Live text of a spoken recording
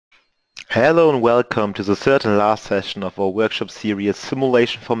Hello and welcome to the third and last session of our workshop series,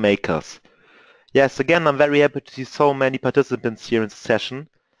 Simulation for Makers. Yes, again, I'm very happy to see so many participants here in the session.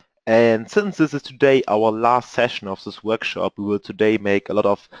 And since this is today our last session of this workshop, we will today make a lot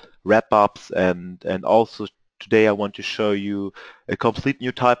of wrap-ups and also today I want to show you a complete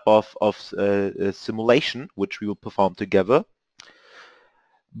new type of simulation which we will perform together.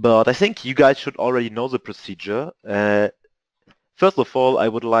 But I think you guys should already know the procedure. First of all, I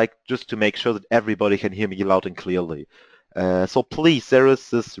would like just to make sure that everybody can hear me loud and clearly. So please, there is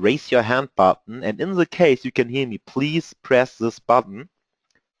this raise your hand button, and in the case you can hear me, please press this button.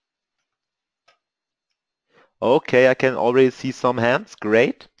 Okay, I can already see some hands,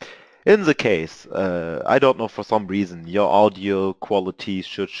 great. In the case, I don't know, for some reason, your audio quality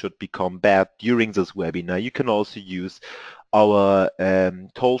should become bad during this webinar, you can also use our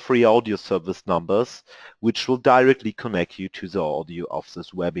toll-free audio service numbers, which will directly connect you to the audio of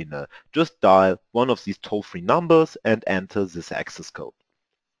this webinar. Just dial one of these toll-free numbers and enter this access code.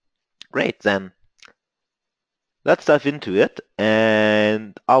 Great, then let's dive into it.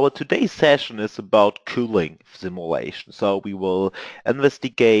 And our today's session is about cooling simulation. So we will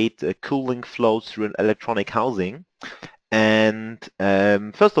investigate cooling flows through an electronic housing. And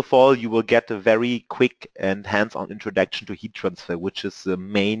first of all, you will get a very quick and hands-on introduction to heat transfer, which is the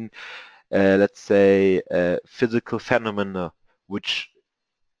main, let's say, physical phenomena which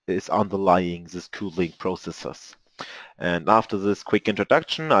is underlying this cooling processes. And after this quick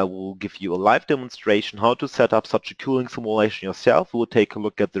introduction, I will give you a live demonstration how to set up such a cooling simulation yourself. We'll take a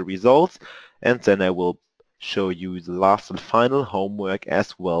look at the results, and then I will show you the last and final homework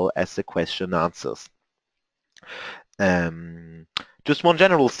as well as the question answers. Just one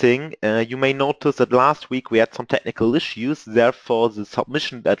general thing, you may notice that last week we had some technical issues, therefore the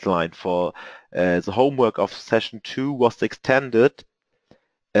submission deadline for the homework of session 2 was extended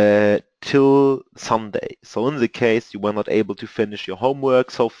till Sunday. So in the case you were not able to finish your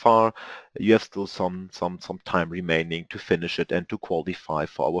homework so far, you have still some time remaining to finish it and to qualify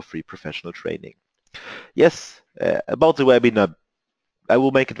for our free professional training. Yes, about the webinar, I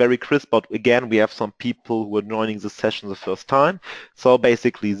will make it very crisp, but again, we have some people who are joining this session the first time. So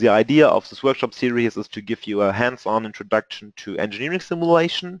basically, the idea of this workshop series is to give you a hands-on introduction to engineering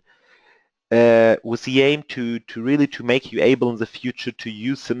simulation, with the aim to really make you able in the future to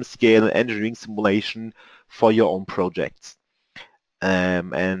use SimScale and engineering simulation for your own projects.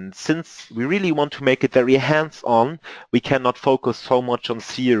 And since we really want to make it very hands-on, we cannot focus so much on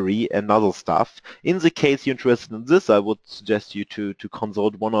theory and other stuff. In the case you're interested in this, I would suggest you to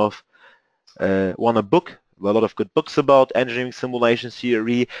consult a book, a lot of good books about engineering simulation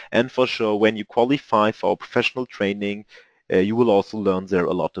theory, and for sure when you qualify for professional training, you will also learn there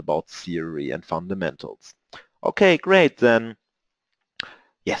a lot about theory and fundamentals. Okay, great, then.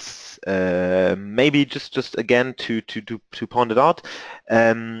 Yes, maybe just again to point it out,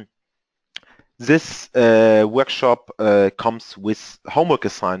 this workshop comes with homework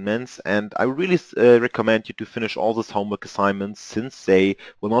assignments, and I really recommend you to finish all these homework assignments, since they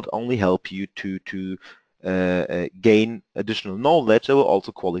will not only help you to gain additional knowledge, they will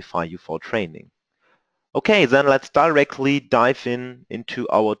also qualify you for training. Okay, then let's directly dive into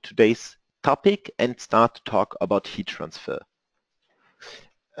our today's topic and start to talk about heat transfer.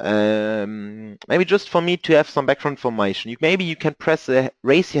 Maybe just for me to have some background information, maybe you can press the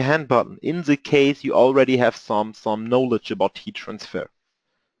raise your hand button in the case you already have some knowledge about heat transfer.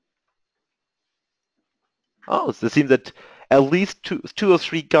 Oh, so it seems that at least two or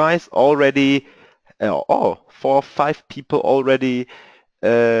three guys already, 4 or 5 people already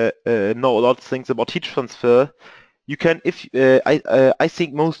know a lot of things about heat transfer. You can, if I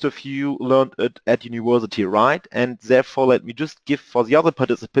think most of you learned it at university, right? And therefore, let me just give for the other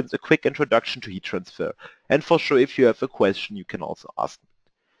participants a quick introduction to heat transfer. And for sure, if you have a question, you can also ask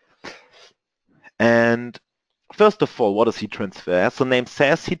me. And first of all, what is heat transfer? As the name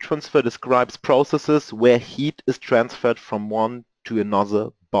says, heat transfer describes processes where heat is transferred from one to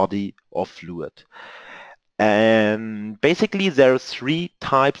another body or fluid. And basically, there are three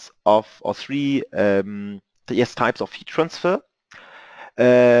types of, types of heat transfer.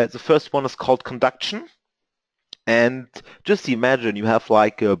 The first one is called conduction. And just imagine you have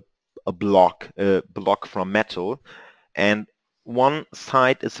like a block from metal, and one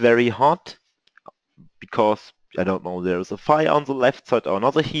side is very hot because, I don't know, there is a fire on the left side or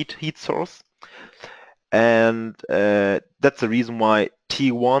another heat source. And that's the reason why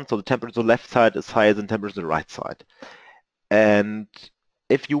T1, so the temperature on the left side, is higher than temperature on the right side. And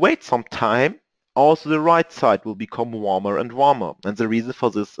if you wait some time, also the right side will become warmer and warmer. And the reason for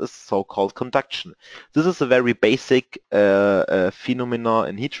this is so-called conduction. This is a very basic phenomena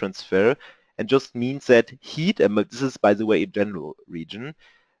in heat transfer and just means that heat, and this is by the way a general region,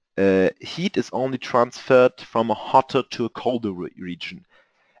 heat is only transferred from a hotter to a colder region.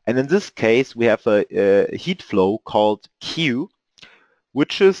 And in this case, we have a heat flow called Q,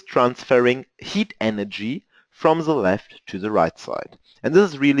 which is transferring heat energy from the left to the right side. And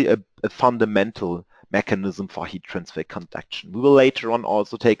this is really a fundamental mechanism for heat transfer conduction. We will later on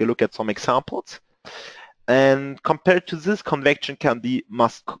also take a look at some examples. And compared to this, convection can be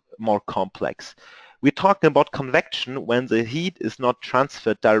much more complex. We're talking about convection when the heat is not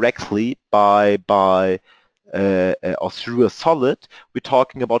transferred directly or through a solid. We're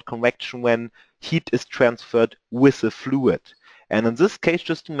talking about convection when heat is transferred with a fluid. And in this case,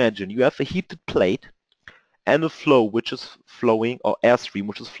 just imagine you have a heated plate and a flow which is flowing, or airstream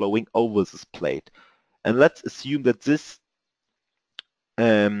which is flowing over this plate. And let's assume that this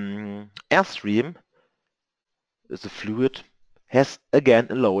airstream, the fluid, has again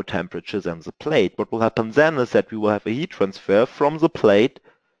a lower temperature than the plate. What will happen then is that we will have a heat transfer from the plate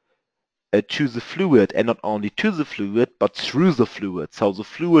to the fluid, and not only to the fluid, but through the fluid. So the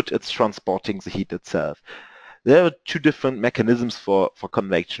fluid is transporting the heat itself. There are two different mechanisms for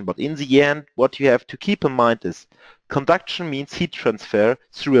convection, but in the end, what you have to keep in mind is conduction means heat transfer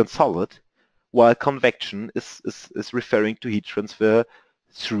through a solid, while convection is referring to heat transfer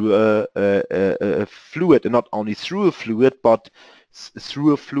through a fluid, and not only through a fluid, but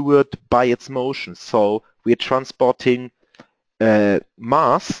through a fluid by its motion. So we're transporting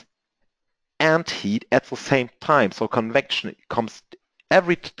mass and heat at the same time. So convection comes,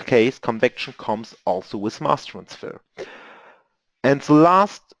 every case, convection comes also with mass transfer. And the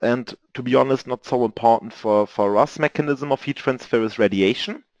last, and to be honest, not so important for us, mechanism of heat transfer is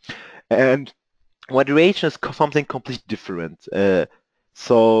radiation. And radiation is something completely different. You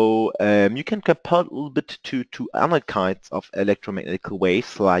can compare a little bit to other kinds of electromagnetic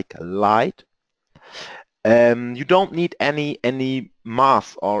waves like light. You don't need any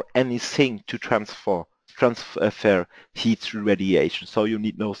mass or anything to transfer heat through radiation. So you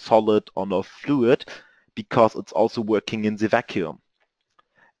need no solid or no fluid because it's also working in the vacuum.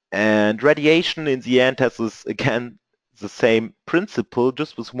 And radiation in the end has this, again, the same principle,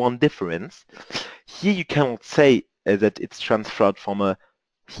 just with one difference. Here you cannot say that it's transferred from a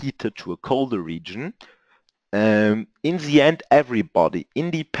heated to a colder region. In the end, everybody,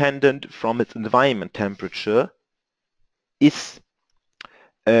 independent from its environment temperature, is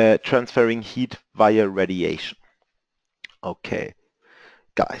transferring heat via radiation. Okay,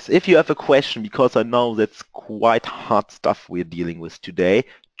 guys, if you have a question, because I know that's quite hard stuff we're dealing with today,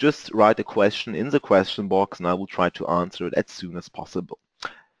 just write a question in the question box and I will try to answer it as soon as possible.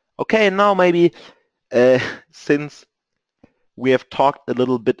 Okay, now maybe since we have talked a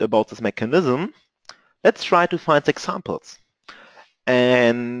little bit about this mechanism, let's try to find examples.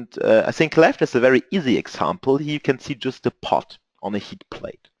 And I think left is a very easy example. Here you can see just a pot on a heat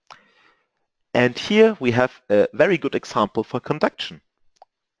plate. And here we have a very good example for conduction,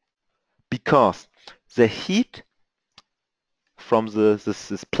 because the heat from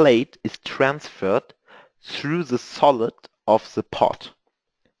this plate is transferred through the solid of the pot.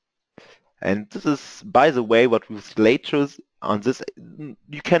 And this is, by the way, what we'll see later on this.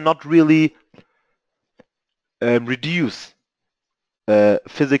 You cannot really reduce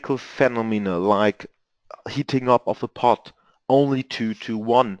physical phenomena like heating up of a pot only to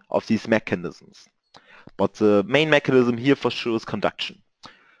one of these mechanisms. But the main mechanism here for sure is conduction.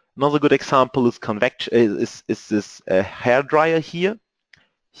 Another good example is convection. Is this hair dryer here?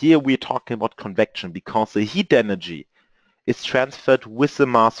 Here we're talking about convection because the heat energy is transferred with the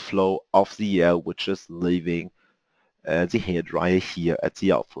mass flow of the air which is leaving the hair dryer here at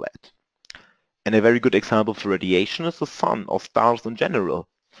the outlet. And a very good example for radiation is the sun or stars in general,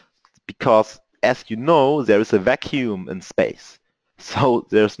 because as you know, there is a vacuum in space. So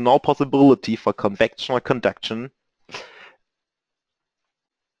there's no possibility for convection or conduction.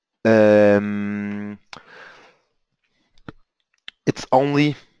 It's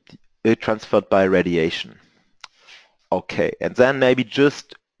only transferred by radiation. Okay, and then maybe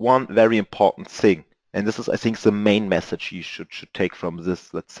just one very important thing, and this is, I think, the main message you should take from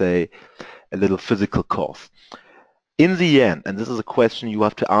this, let's say, a little physical course. In the end, and this is a question you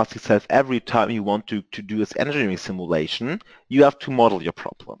have to ask yourself every time you want to do this engineering simulation, you have to model your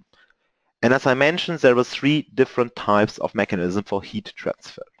problem. And as I mentioned, there are 3 different types of mechanism for heat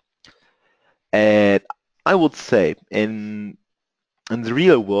transfer. And I would say in the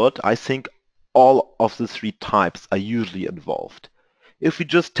real world, I think all of the 3 types are usually involved. If we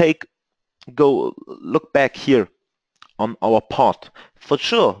just take go look back here on our pod, for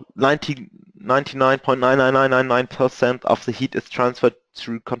sure 99.99999% of the heat is transferred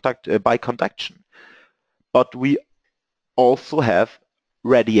through by conduction. But we also have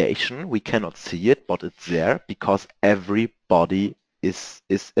radiation. We cannot see it, but it's there because every body is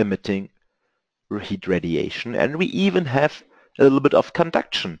emitting heat radiation, and we even have a little bit of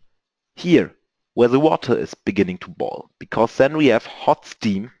conduction here where the water is beginning to boil, because then we have hot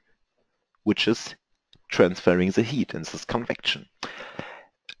steam which is transferring the heat, and this is convection.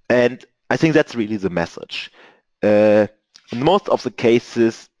 And I think that's really the message. In most of the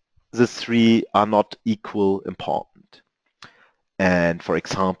cases, the three are not equal important. And for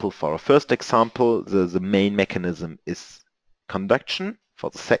example, for our first example, the main mechanism is conduction. For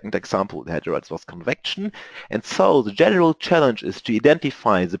the second example, the heteroids was convection. And so the general challenge is to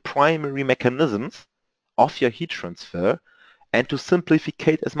identify the primary mechanisms of your heat transfer and to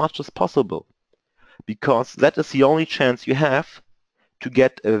simplificate as much as possible, because that is the only chance you have to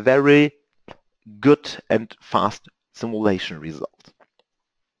get a very good and fast simulation result.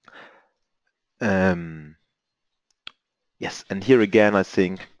 Yes, and here again, I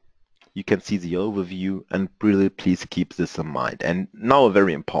think you can see the overview, and really please keep this in mind. And now a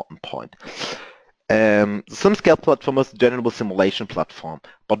very important point. The SimScale platform is a general simulation platform,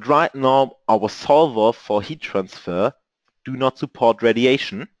 but right now our solver for heat transfer do not support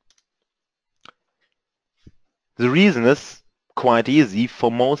radiation. The reason is quite easy.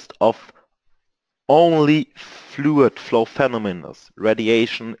 For most of only fluid flow phenomena,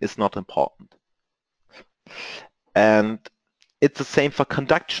 radiation is not important. And it's the same for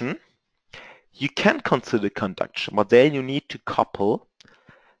conduction. You can consider conduction, but then you need to couple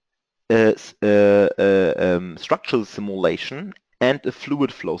structural simulation and a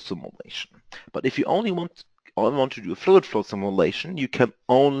fluid flow simulation. But if you only want to do a fluid flow simulation, you can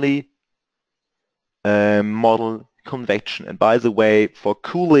only model convection. And by the way, for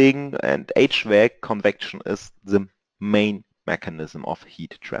cooling and HVAC, convection is the main mechanism of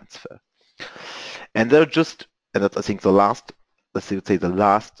heat transfer. And they're just, and that's I think the last, let's say the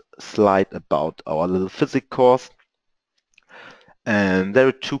last slide about our little physics course. And there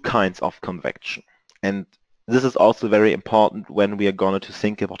are two kinds of convection. And this is also very important when we are going to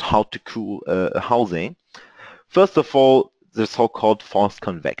think about how to cool a housing. First of all, the so-called forced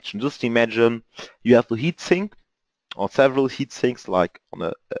convection. Just imagine you have a heat sink or several heat sinks like on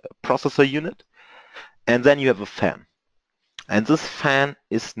a processor unit, and then you have a fan. And this fan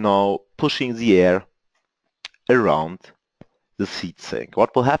is now pushing the air around the heat sink.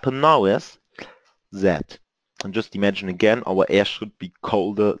 What will happen now is that, and just imagine again, our air should be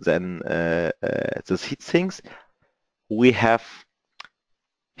colder than the heat sinks. We have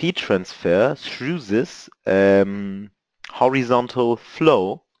heat transfer through this horizontal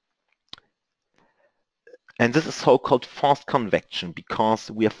flow, and this is so-called forced convection because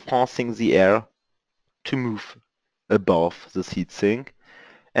we are forcing the air to move above this heat sink,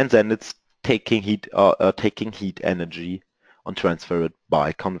 and then it's taking heat energy and transfer it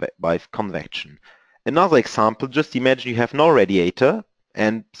by convection. Another example, just imagine you have no radiator,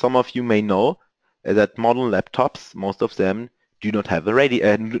 and some of you may know that modern laptops, most of them do not have a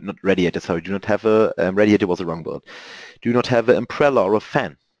radiator was the wrong word, do not have an umbrella or a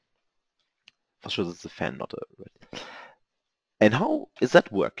fan. For sure it's a fan, not a... And how is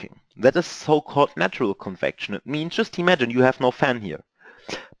that working? That is so-called natural convection. It means, just imagine you have no fan here,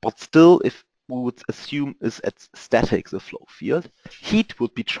 but still, if we would assume is at static the flow field, heat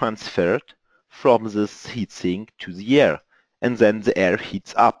would be transferred from this heatsink to the air, and then the air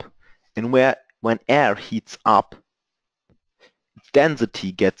heats up. And when air heats up,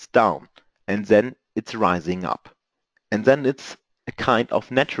 density gets down, and then it's rising up. And then it's a kind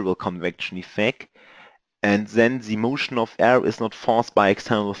of natural convection effect, and then the motion of air is not forced by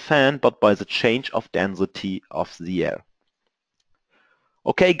external fan, but by the change of density of the air.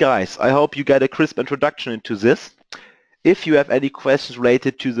 Okay guys, I hope you get a crisp introduction into this. If you have any questions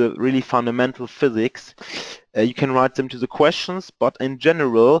related to the really fundamental physics, you can write them to the questions, but in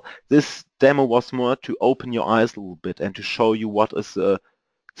general, this demo was more to open your eyes a little bit and to show you what is a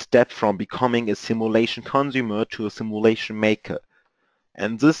step from becoming a simulation consumer to a simulation maker.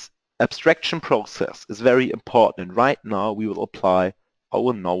 And this abstraction process is very important, and right now we will apply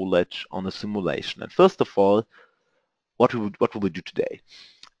our knowledge on a simulation. And first of all, what will we do today?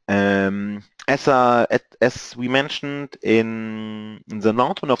 As we mentioned in the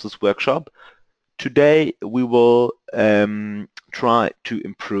announcement of this workshop, today we will try to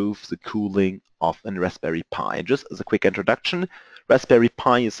improve the cooling of a Raspberry Pi. Just as a quick introduction, Raspberry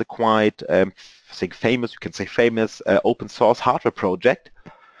Pi is a quite, I think famous, you can say famous, open source hardware project.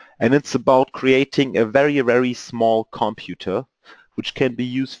 And it's about creating a very, very small computer which can be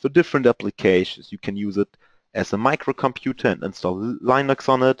used for different applications. You can use it as a microcomputer and install Linux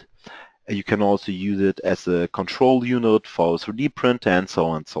on it. You can also use it as a control unit for a 3D printer and so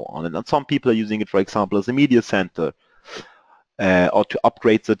on and so on. And some people are using it, for example, as a media center or to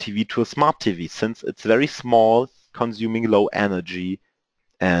upgrade the TV to a smart TV, since it's very small, consuming low energy,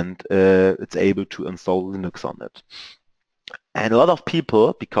 and it's able to install Linux on it. And a lot of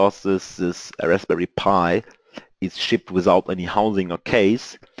people, because this Raspberry Pi is shipped without any housing or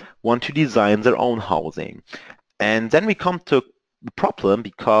case, want to design their own housing. And then we come to the problem,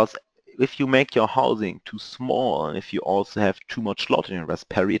 because if you make your housing too small, and if you also have too much slot in your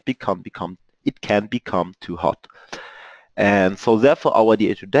Raspberry, it can become too hot. And so therefore our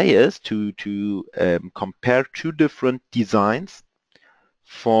idea today is to compare two different designs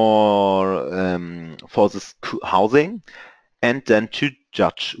for this housing, and then to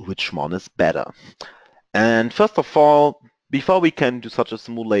judge which one is better. And first of all, before we can do such a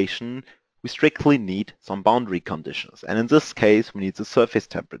simulation, we strictly need some boundary conditions. And in this case, we need the surface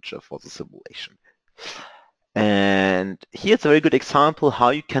temperature for the simulation. And here's a very good example how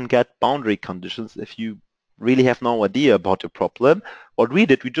you can get boundary conditions if you really have no idea about your problem. What we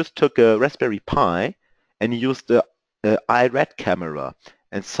did, we just took a Raspberry Pi and used the iRed camera.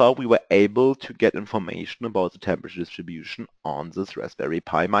 And so we were able to get information about the temperature distribution on this Raspberry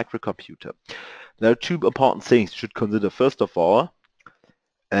Pi microcomputer. There are two important things you should consider. First of all,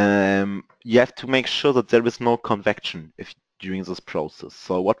 you have to make sure that there is no convection during this process.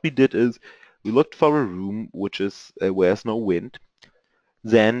 So what we did is we looked for a room which is where there's no wind.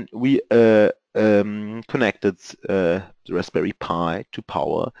 Then we connected the Raspberry Pi to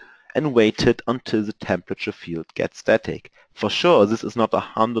power and waited until the temperature field gets static. For sure, this is not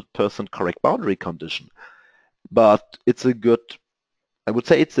 100% correct boundary condition, but it's a good, I would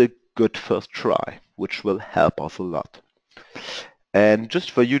say it's a good first try, which will help us a lot. And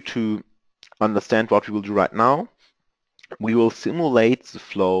just for you to understand what we will do right now, we will simulate the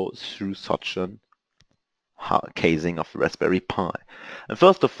flow through such a casing of the Raspberry Pi. And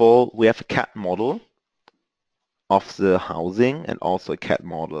first of all, we have a CAD model of the housing and also a CAD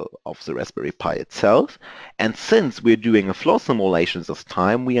model of the Raspberry Pi itself. And since we're doing a flow simulation this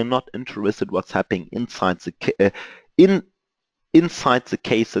time, we are not interested what's happening inside the inside the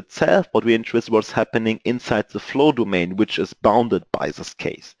case itself, but we're interested what's happening inside the flow domain, which is bounded by this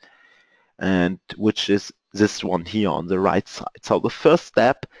case, and which is this one here on the right side. So the first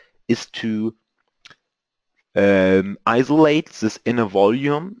step is to isolate this inner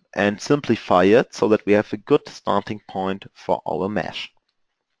volume and simplify it so that we have a good starting point for our mesh.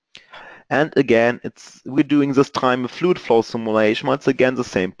 And again, we're doing this time a fluid flow simulation. Once again, the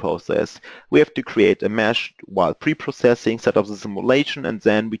same process. We have to create a mesh while pre-processing, set up the simulation, and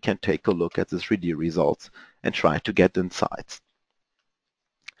then we can take a look at the 3D results and try to get insights.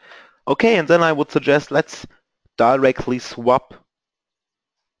 Okay, and then I would suggest let's directly swap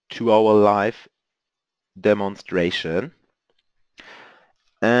to our live demonstration.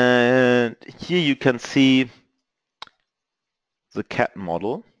 And here you can see the CAD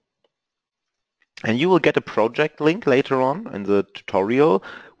model. And you will get a project link later on in the tutorial,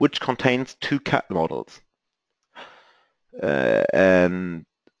 which contains two CAD models. And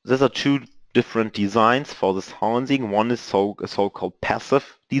these are two different designs for this housing. One is a so-called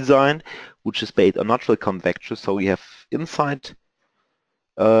passive design, which is based on natural convection. So we have inside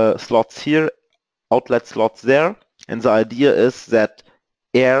slots here, outlet slots there. And the idea is that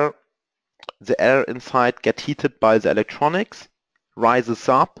the air inside gets heated by the electronics, rises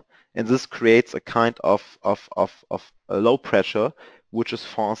up, and this creates a kind of a low pressure, which is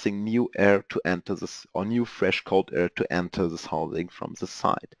forcing new air to enter this, or new fresh cold air to enter this housing from the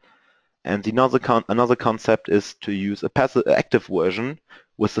side. And another concept is to use a passive active version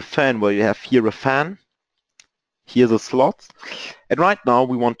with a fan, where you have here a fan, here the slots. And right now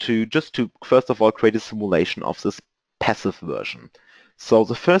we want to first of all create a simulation of this passive version. So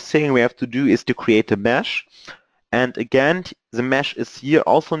the first thing we have to do is to create a mesh. And again, the mesh is here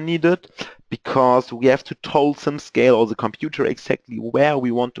also needed because we have to tell SimScale or the computer exactly where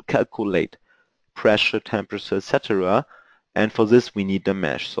we want to calculate pressure, temperature, etc. And for this we need a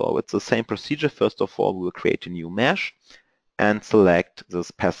mesh. So it's the same procedure. First of all, we will create a new mesh and select this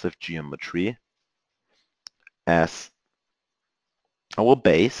passive geometry as our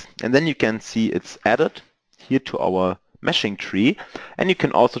base. And then you can see it's added here to our meshing tree, and you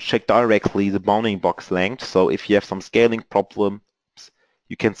can also check directly the bounding box length. So if you have some scaling problems,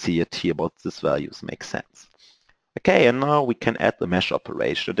 you can see it here, but these values make sense. Okay, and now we can add the mesh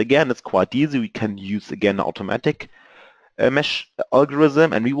operation. And again, it's quite easy. We can use again automatic mesh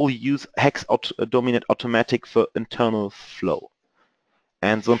algorithm, and we will use hex dominant automatic for internal flow.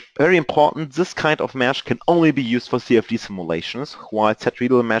 And so very important, this kind of mesh can only be used for CFD simulations, while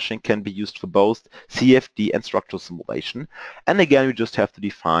set-readable meshing can be used for both CFD and structural simulation. And again, we just have to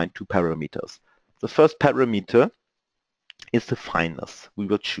define two parameters. The first parameter is the fineness. We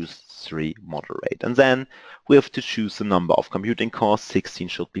will choose 3 moderate. And then we have to choose the number of computing cores. 16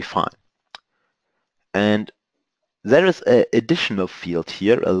 should be fine. And there is an additional field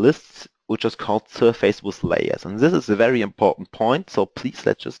here, a list which is called surface with layers. And this is a very important point. So please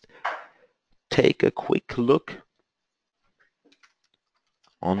let's just take a quick look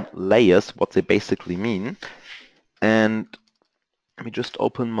on layers, what they basically mean. And let me just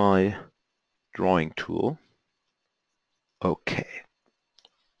open my drawing tool. Okay.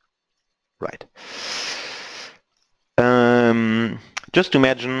 Right. Just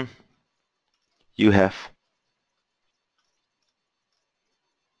imagine you have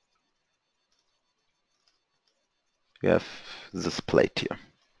this plate here.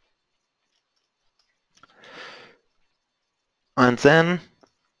 And then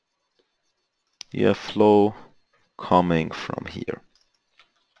you have flow coming from here.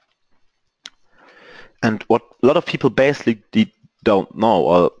 And what a lot of people basically don't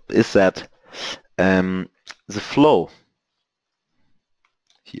know is that the flow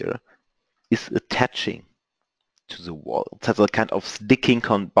here is attaching to the wall. It has a kind of sticking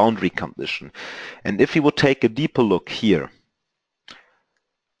boundary condition. And if you would take a deeper look here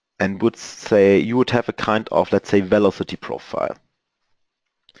and would say you would have a kind of, let's say, velocity profile.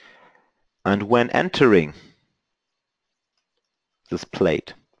 And when entering this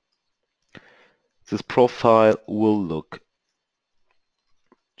plate, this profile will look,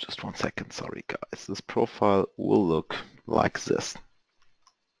 just one second, sorry guys, this profile will look like this.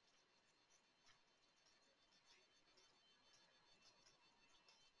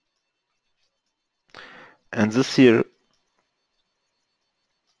 And this here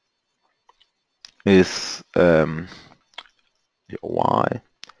is your y,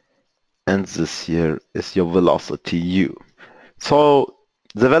 and this here is your velocity u. So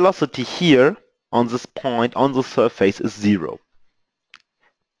the velocity here on this point on the surface is 0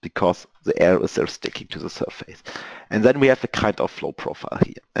 because the air is there sticking to the surface. And then we have a kind of flow profile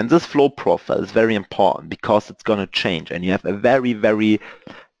here. And this flow profile is very important because it's going to change, and you have a very, very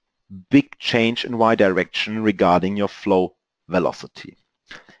big change in y direction regarding your flow velocity.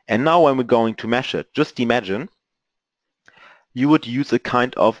 And now when we're going to mesh it, just imagine you would use a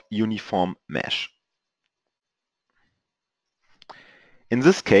kind of uniform mesh. In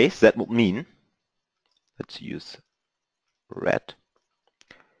this case, that would mean, let's use red,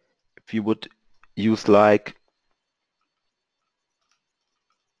 if you would use like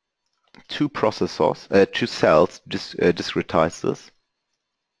two processors, two cells, discretize this.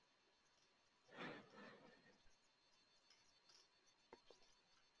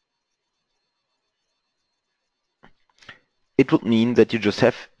 It would mean that you just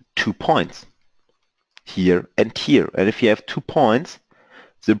have 2 points here and here. And if you have 2 points,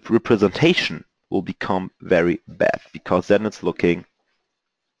 the representation will become very bad because then it's looking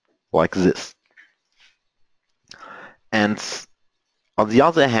like this. And on the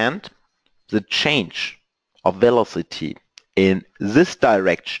other hand, the change of velocity in this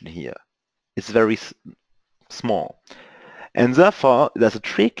direction here is very small. And therefore, there's a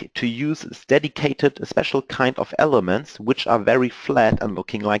trick to use dedicated, special kind of elements which are very flat and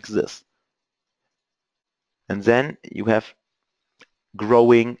looking like this. And then you have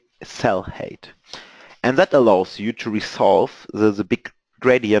growing cell height. And that allows you to resolve the big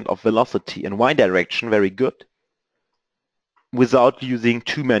gradient of velocity in y direction very good without using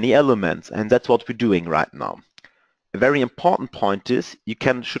too many elements. And that's what we're doing right now. A very important point is you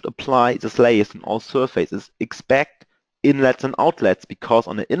should apply these layers in all surfaces. Expect inlets and outlets, because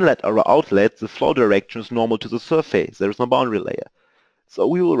on the inlet or outlet the flow direction is normal to the surface. There is no boundary layer. So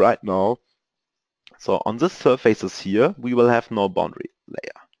we will right now, so on these surfaces here we will have no boundary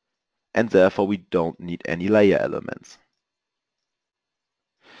layer, and therefore we don't need any layer elements.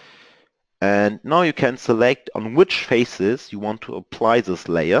 And now you can select on which faces you want to apply these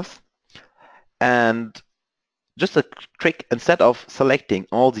layers. And just a trick, instead of selecting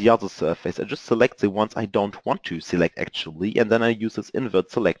all the other surfaces, I just select the ones I don't want to select actually, and then I use this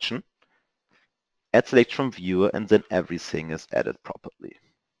invert selection, add select from viewer, and then everything is added properly.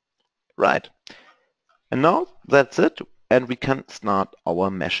 Right. And now that's it, and we can start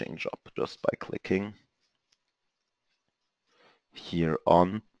our meshing job just by clicking here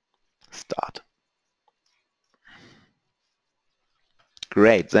on Start.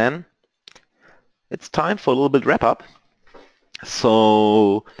 Great, then it's time for a little bit wrap up.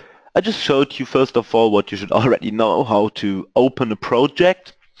 So I just showed you first of all what you should already know, how to open a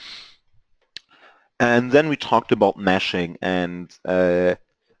project. And then we talked about meshing and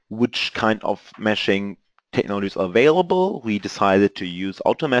which kind of meshing technologies are available. We decided to use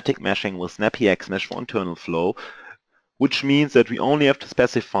automatic meshing with SnappyX Mesh for internal flow, which means that we only have to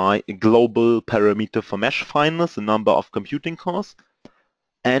specify a global parameter for mesh fineness, the number of computing cores,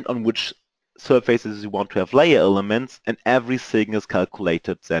 and on which surfaces you want to have layer elements, and everything is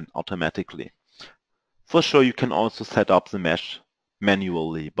calculated then automatically. For sure, you can also set up the mesh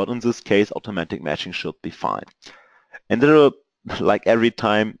manually, but in this case, automatic meshing should be fine. And there are, like every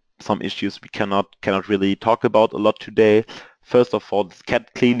time, some issues we cannot really talk about a lot today. First of all,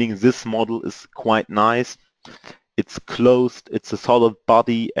 cat cleaning. This model is quite nice. It's closed, it's a solid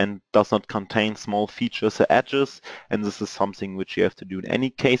body and does not contain small features or edges, and this is something which you have to do in any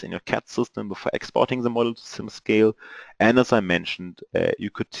case in your CAD system before exporting the model to SimScale. And as I mentioned,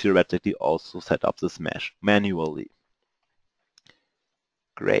 you could theoretically also set up this mesh manually.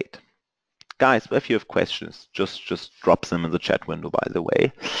 Great. Guys, if you have questions, just drop them in the chat window, by the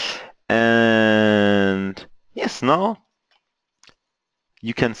way. And yes, now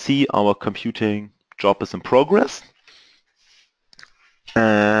you can see our computing job is in progress.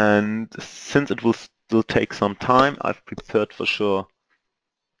 And since it will still take some time, I've prepared for sure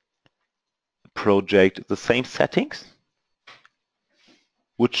a project, the same settings,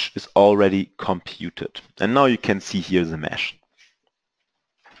 which is already computed. And now you can see here the mesh.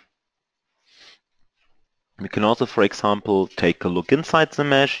 We can also, for example, take a look inside the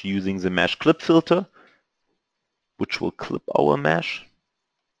mesh using the mesh clip filter, which will clip our mesh.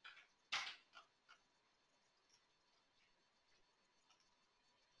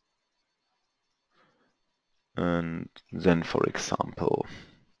 And then, for example,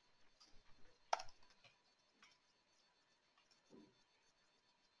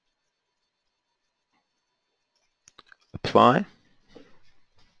 apply.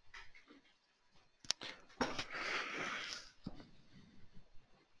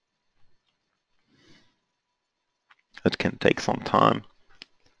 It can take some time.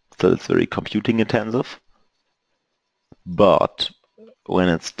 Still, it's very computing intensive. But when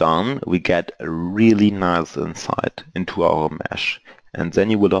it's done, we get a really nice insight into our mesh. And then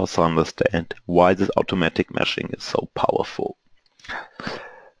you will also understand why this automatic meshing is so powerful.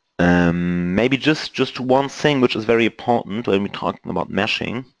 Maybe just one thing which is very important when we're talking about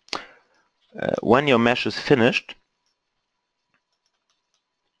meshing. When your mesh is finished,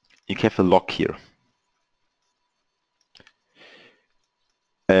 you have a lock here.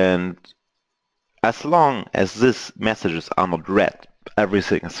 And as long as these messages are not red,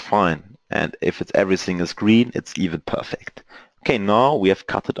 everything is fine. And if everything is green, it's even perfect. Okay, now we have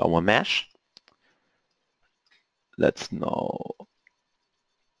cutted our mesh. Let's now,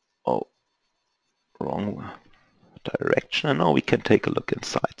 oh, wrong direction. And now we can take a look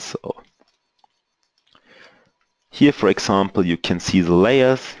inside. So here, for example, you can see the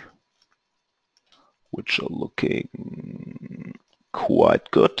layers, which are looking quite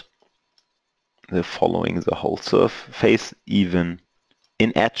good. They're following the whole surface, even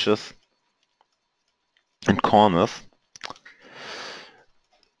in edges and corners.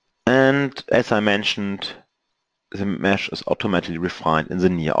 And as I mentioned, the mesh is automatically refined in the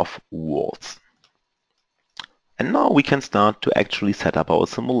near of walls. And now we can start to actually set up our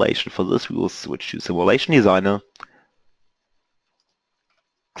simulation. For this, we will switch to Simulation Designer,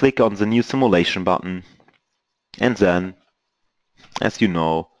 click on the New Simulation button, and then, as you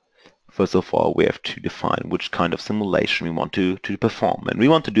know, first of all, we have to define which kind of simulation we want to perform. And we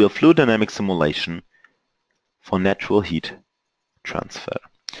want to do a fluid dynamic simulation for natural heat transfer.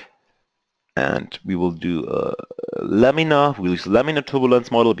 And we will do a laminar. We'll use a laminar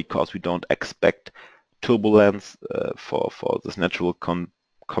turbulence model because we don't expect turbulence for this natural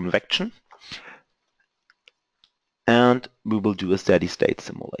convection. And we will do a steady state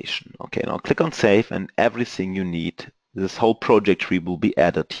simulation. Okay, now click on Save, and everything you need, this whole project tree will be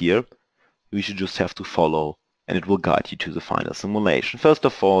added here. We should just have to follow, and it will guide you to the final simulation. First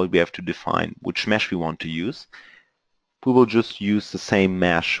of all, we have to define which mesh we want to use. We will just use the same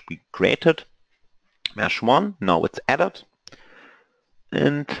mesh we created, mesh 1. Now it's added.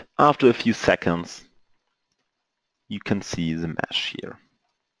 And after a few seconds, you can see the mesh here.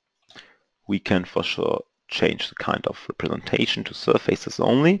 We can for sure change the kind of representation to surfaces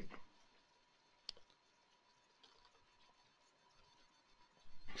only.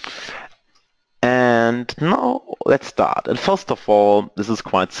 And now let's start. And first of all, this is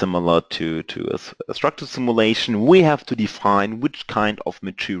quite similar to a structured simulation. We have to define which kind of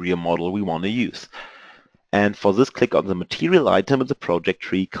material model we want to use. And for this, click on the material item in the project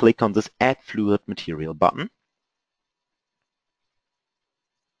tree, click on this Add Fluid Material button.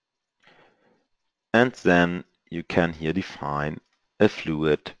 And then you can here define a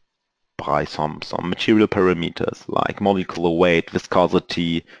fluid by some material parameters like molecular weight,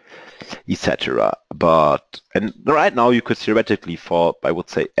 viscosity, etc. And right now you could theoretically, for I would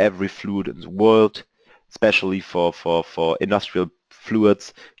say every fluid in the world, especially for industrial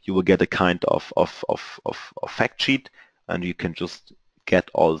fluids, you will get a kind of fact sheet, and you can just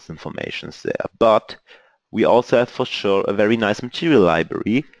get all this information there. But we also have for sure a very nice material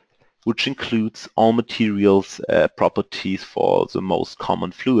library, which includes all materials properties for the most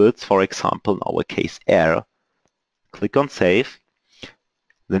common fluids, for example, in our case, air. Click on Save.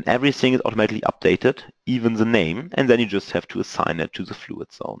 Then everything is automatically updated, even the name, and then you just have to assign it to the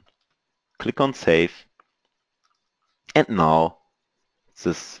fluid zone. Click on Save, and now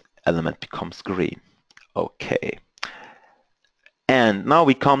this element becomes green. Okay. And now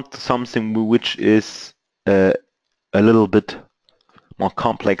we come to something which is a little bit more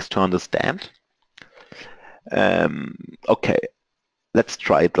complex to understand. Okay, let's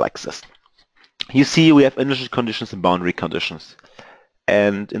try it like this. You see we have initial conditions and boundary conditions.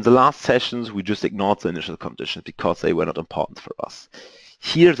 And in the last sessions, we just ignored the initial conditions because they were not important for us.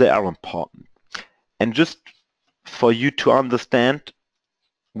 Here they are important. And just for you to understand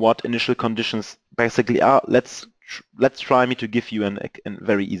what initial conditions basically are, let's try me to give you a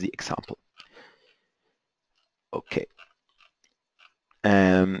very easy example. Okay.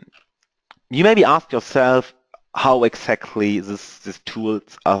 You maybe ask yourself how exactly these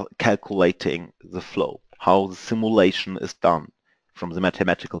tools are calculating the flow, how the simulation is done from the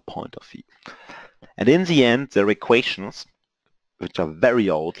mathematical point of view. And in the end, there are equations which are very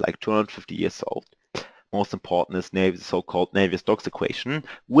old, like 250 years old. Most important is the so-called Navier-Stokes equation,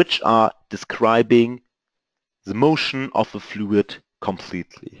 which are describing the motion of a fluid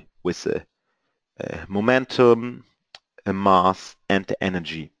completely with a momentum, a mass, and the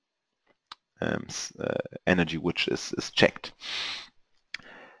energy. Energy which is checked.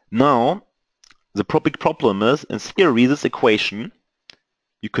 Now, the big problem is, in theory, this equation,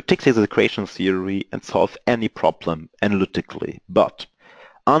 you could take this equation theory and solve any problem analytically, but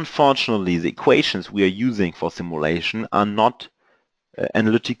unfortunately, the equations we are using for simulation are not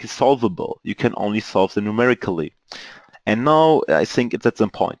analytically solvable. You can only solve them numerically. And now I think that's the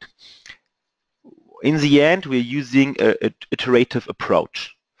point. In the end, we're using an iterative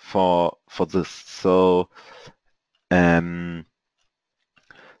approach for this. So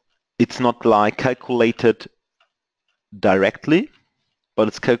it's not like calculated directly, but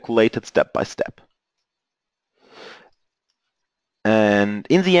it's calculated step by step. And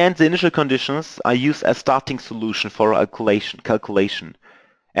in the end, the initial conditions are used as starting solution for calculation.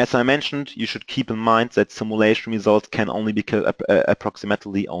 As I mentioned, you should keep in mind that simulation results can only be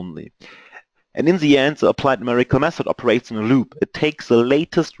approximately only. And in the end, the applied numerical method operates in a loop. It takes the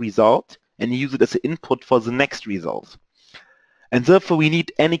latest result and uses it as an input for the next result. And therefore, we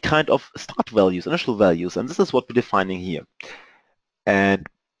need any kind of start values, initial values, and this is what we're defining here. And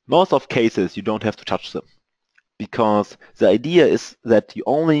most of cases, you don't have to touch them, because the idea is that you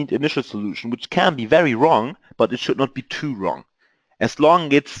only need initial solution, which can be very wrong, but it should not be too wrong. As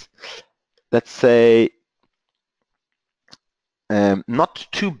long as it's, let's say, not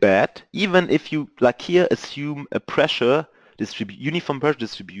too bad, even if you, like here, assume a uniform pressure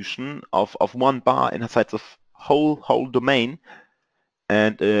distribution of 1 bar inside the whole domain,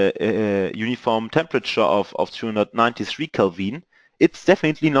 and a uniform temperature of 293 Kelvin, it's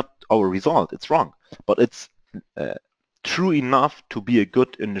definitely not our result. It's wrong, but it's true enough to be a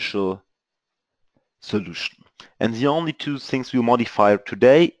good initial solution. And the only two things we modify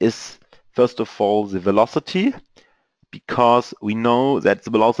today is, first of all, the velocity, because we know that the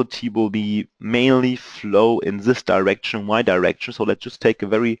velocity will be mainly flow in this direction, y direction. So let's just take a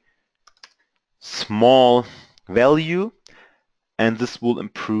very small value, and this will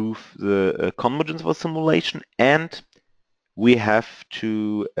improve the convergence of a simulation. And we have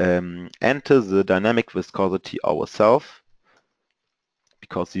to enter the dynamic viscosity ourselves,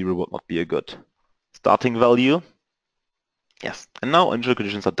 because 0 would not be a good starting value. Yes, and now initial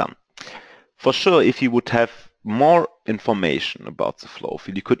conditions are done. For sure, if you would have more information about the flow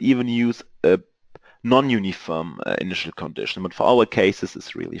field, you could even use a non-uniform initial condition, but for our case, this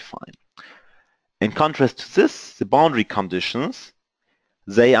is really fine. In contrast to this, the boundary conditions,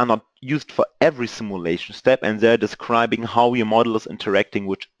 they are not used for every simulation step, and they're describing how your model is interacting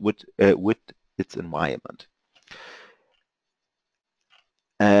with its environment.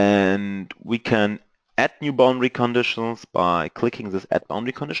 And we can add new boundary conditions by clicking this Add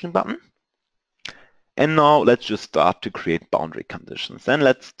Boundary Condition button. And now let's just start to create boundary conditions. And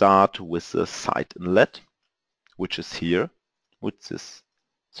let's start with the side inlet, which is here, with these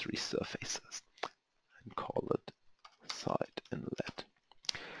 3 surfaces. And call it side inlet.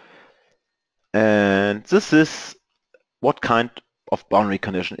 And this is what kind of boundary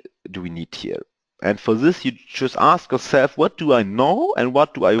condition do we need here. And for this, you just ask yourself, what do I know and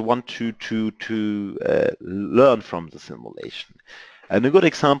what do I want to learn from the simulation? And a good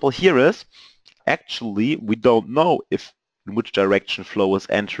example here is, actually, we don't know in which direction flow is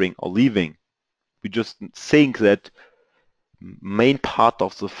entering or leaving. We just think that main part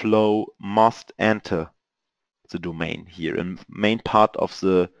of the flow must enter the domain here, and main part of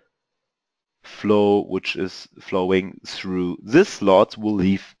the flow which is flowing through this slot will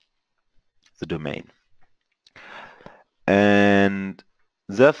leave the domain. And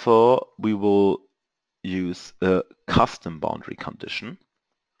therefore, we will use a custom boundary condition,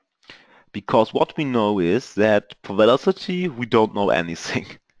 because what we know is that for velocity, we don't know anything.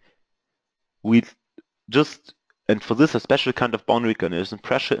 We just, and for this, a special kind of boundary condition,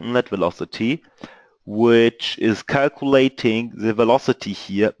 pressure inlet velocity, which is calculating the velocity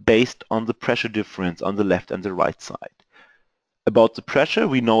here based on the pressure difference on the left and the right side. About the pressure,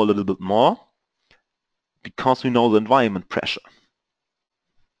 we know a little bit more because we know the environment pressure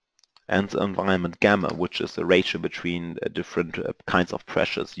and the environment gamma, which is the ratio between different kinds of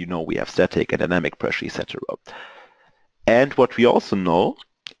pressures. You know, we have static and dynamic pressure, etc. And what we also know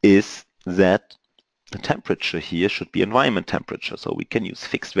is that the temperature here should be environment temperature. So we can use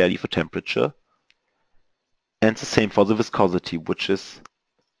fixed value for temperature. And the same for the viscosity, which is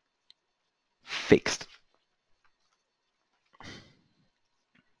fixed.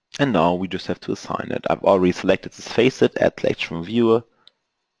 And now we just have to assign it. I've already selected this facet, add selection from viewer,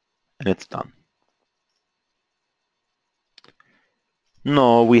 and it's done.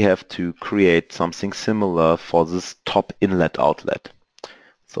 Now we have to create something similar for this top inlet outlet.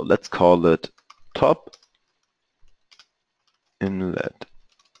 So let's call it top inlet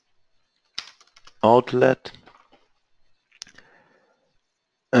outlet.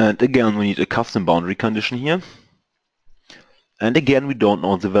 And again, we need a custom boundary condition here. And again, we don't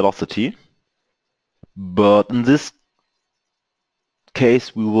know the velocity, but in this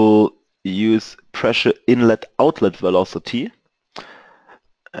case, we will use pressure inlet outlet velocity.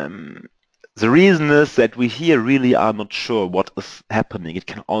 The reason is that we here really are not sure what is happening. It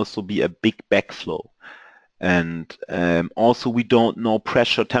can also be a big backflow. And also we don't know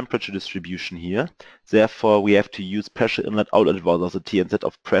pressure temperature distribution here. Therefore, we have to use pressure inlet outlet velocity instead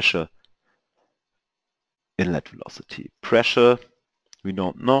of pressure inlet velocity. Pressure, we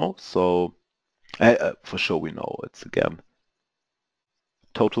don't know, so for sure we know it's again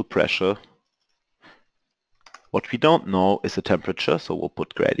total pressure. What we don't know is the temperature, so we'll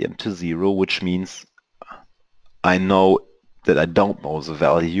put gradient to 0, which means I know that I don't know the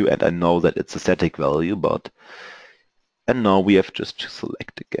value and I know that it's a static value, and now we have just to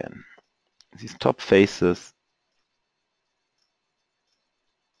select again these top faces.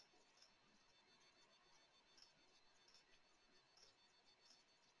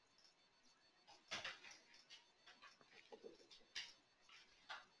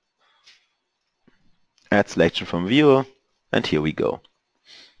 Add selection from viewer, and here we go.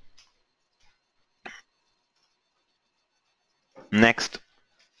 Next,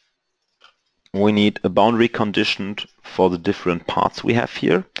 we need a boundary condition for the different parts we have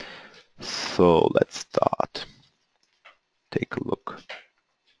here. So let's start. Take a look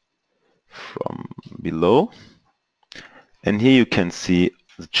from below. And here you can see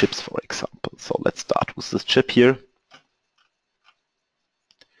the chips, for example. So let's start with this chip here.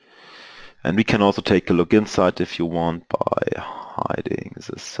 And we can also take a look inside if you want by hiding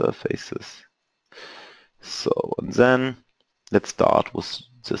the surfaces. So, and then let's start with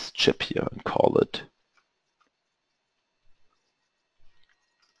this chip here and call it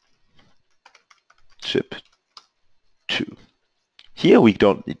chip 2. Here we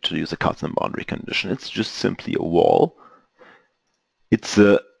don't need to use a custom boundary condition. It's just simply a wall. It's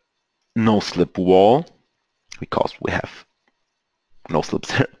a no-slip wall because we have no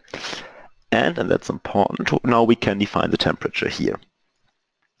slips there. And that's important, now we can define the temperature here.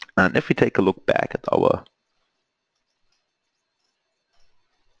 And if we take a look back at our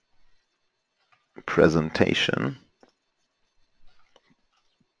presentation,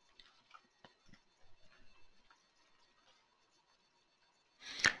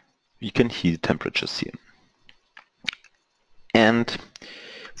 you can see the temperatures here. And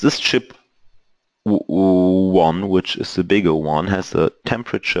this chip 1, which is the bigger one, has a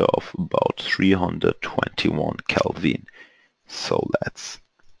temperature of about 321 Kelvin. So let's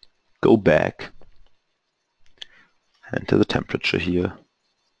go back enter the temperature here,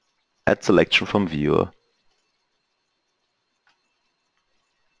 add selection from viewer,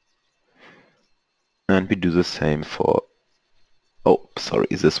 and we do the same for, oh, sorry,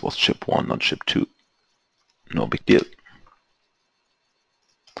 this was chip 1, not chip 2. No big deal.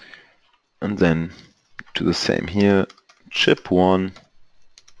 And then do the same here, chip 1,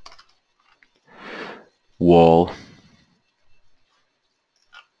 wall,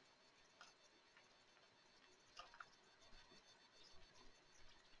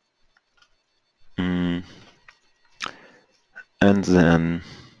 and then,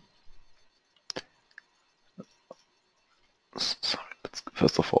 sorry, let's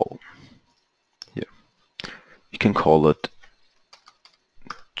first of all, here, you can call it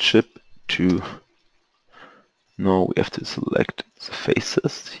chip 2. No, we have to select the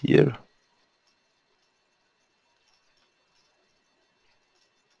faces here.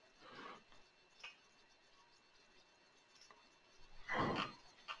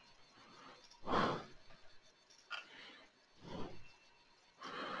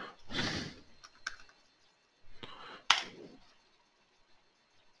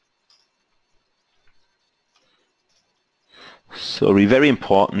 Sorry, very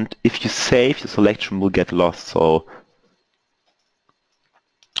important, if you save, your selection will get lost, so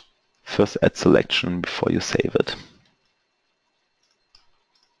first add selection before you save it.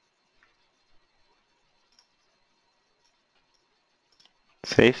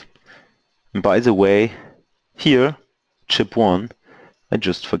 Save. And by the way, here, chip 1, I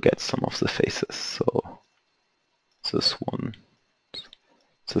just forget some of the faces, so this one,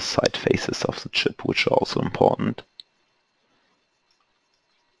 the side faces of the chip, which are also important.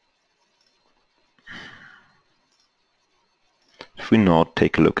 If we now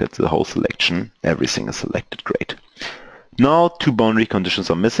take a look at the whole selection, everything is selected, great. Now 2 boundary conditions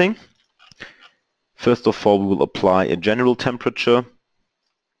are missing. First of all, we will apply a general temperature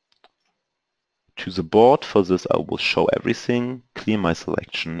to the board. For this I will show everything, clear my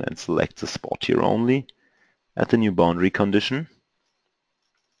selection and select the spot here only. Add the new boundary condition.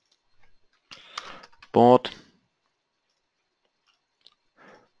 Board,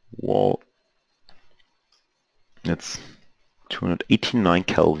 wall, it's 289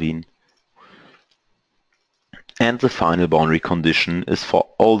 Kelvin. And the final boundary condition is for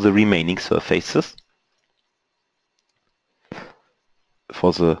all the remaining surfaces.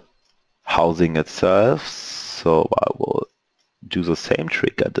 For the housing itself, so I will do the same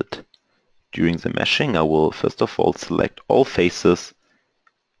trick I did during the meshing. I will first of all select all faces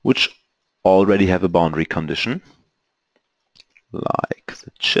which already have a boundary condition, like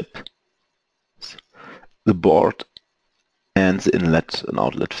the chip, the board, and the inlet and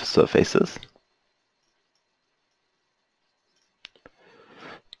outlet surfaces.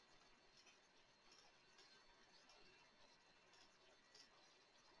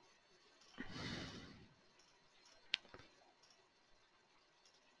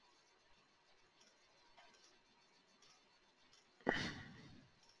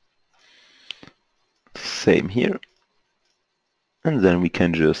 Same here. And then we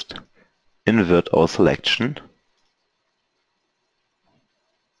can just invert our selection.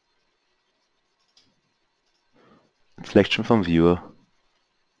 Selection from viewer.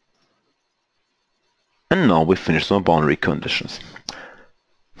 And now we finish our boundary conditions.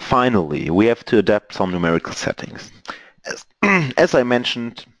 Finally, we have to adapt some numerical settings. As I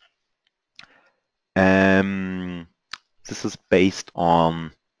mentioned, this is based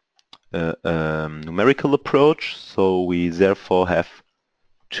on a numerical approach, so we therefore have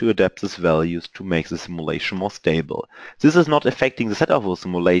to adapt these values to make the simulation more stable. This is not affecting the setup of the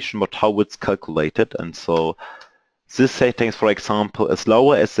simulation, but how it's calculated, and so these settings, for example, as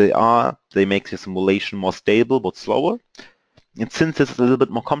lower as they are, they make the simulation more stable but slower. And since this is a little bit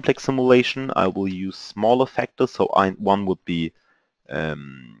more complex simulation, I will use smaller factors. So one would be no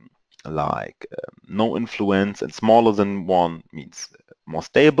influence, and smaller than 1 means more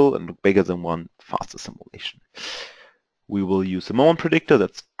stable, and bigger than 1, faster simulation. We will use a moment predictor,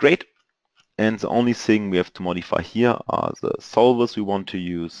 that's great. And the only thing we have to modify here are the solvers we want to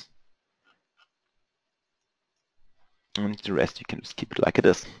use. And the rest you can just keep it like it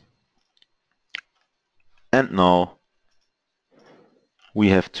is. And now we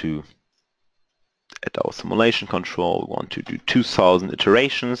have to add our simulation control. We want to do 2000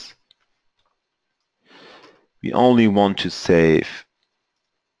 iterations. We only want to save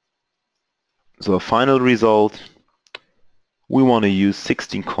the final result. We want to use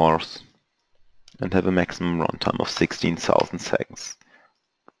 16 cores and have a maximum runtime of 16,000 seconds.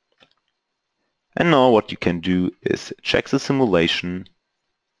 And now what you can do is check the simulation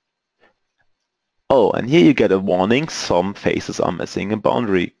Oh, and here you get a warning, some faces are missing a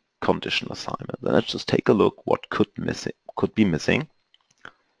boundary condition assignment. Then let's just take a look what could be missing.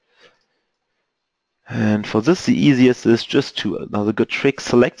 And for this, the easiest is just to, another good trick,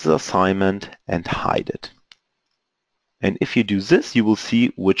 select the assignment and hide it. And if you do this, you will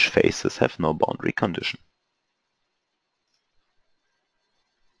see which faces have no boundary condition.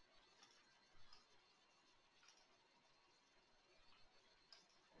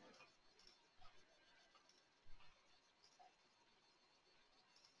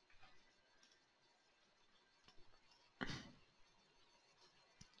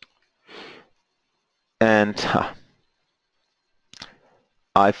 And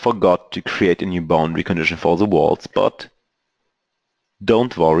I forgot to create a new boundary condition for the walls, but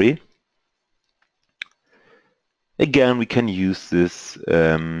don't worry. Again, we can use this.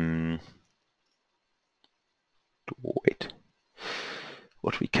 Wait.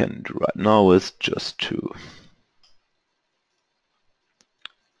 What we can do right now is just to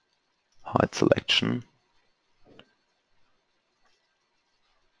hide selection,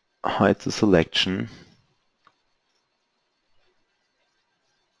 hide the selection.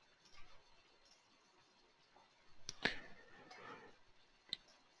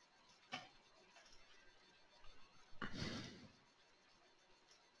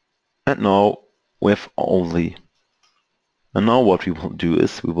 And now we have only, and now what we will do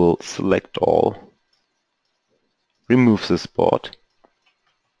is we will select all, remove this board.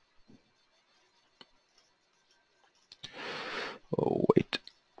 Oh, wait.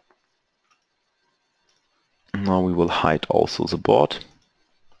 Now we will hide also the board.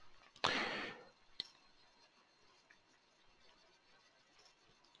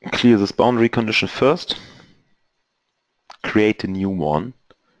 Clear this boundary condition first. Create a new one.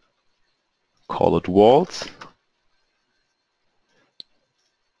 Call it walls.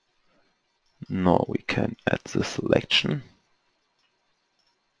 Now we can add the selection.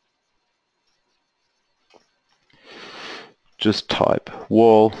 Just type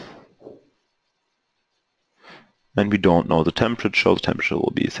wall. And we don't know the temperature. The temperature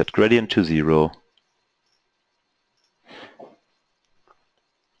will be set gradient to 0.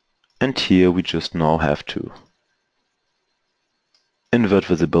 And here we just now have to invert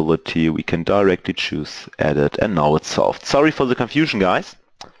visibility. We can directly choose edit, and now it's solved. Sorry for the confusion, guys.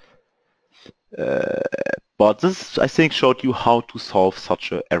 But this, I think, showed you how to solve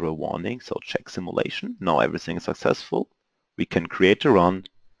such an error warning. So check simulation. Now everything is successful. We can create a run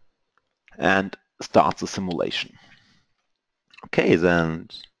and start the simulation. Okay, then,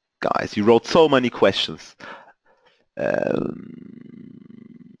 guys, you wrote so many questions.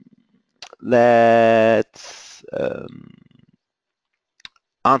 Let's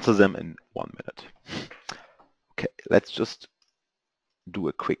answer them in 1 minute. Okay, let's just do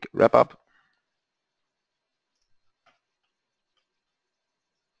a quick wrap up.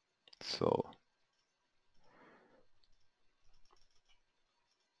 So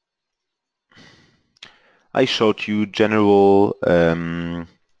I showed you general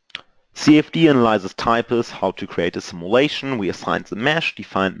CFD analyzes types, how to create a simulation. We assigned the mesh,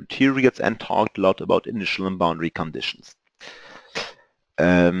 defined materials, and talked a lot about initial and boundary conditions.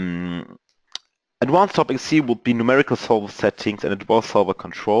 Advanced topic C would be numerical solver settings and advanced solver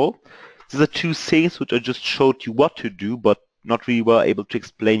control. These are two things which I just showed you what to do, but not really were able to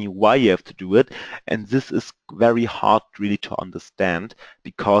explain you why you have to do it. And this is very hard really to understand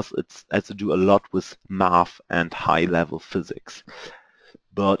because it has to do a lot with math and high-level physics.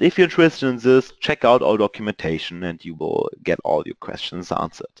 But if you're interested in this, check out our documentation and you will get all your questions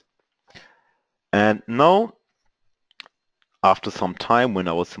answered. And now, after some time, when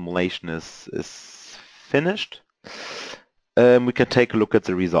our simulation is finished, we can take a look at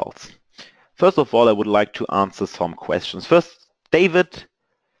the results. First of all, I would like to answer some questions. First, David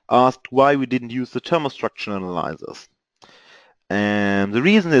asked why we didn't use the thermostructure analyzers. And the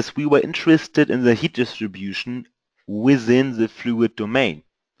reason is we were interested in the heat distribution within the fluid domain.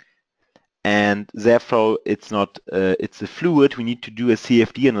 And therefore, it's not it's a fluid. We need to do a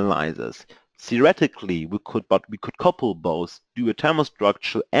CFD analysis. Theoretically, we could couple both, do a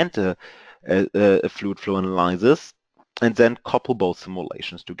thermostructure and a fluid flow analysis, and then couple both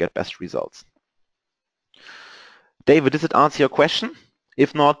simulations to get best results. David, does it answer your question?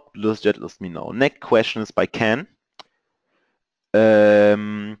 If not, just let me know. Next question is by Ken.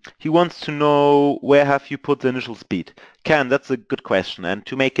 He wants to know where have you put the initial speed. Ken, that's a good question. And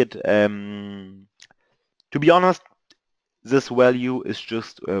to make it, to be honest, this value is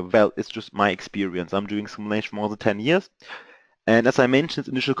just, it's just my experience. I'm doing simulation more than 10 years. And as I mentioned,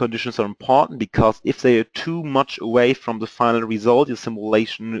 initial conditions are important because if they are too much away from the final result, your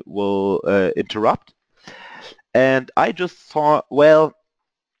simulation will interrupt. And I just thought, well,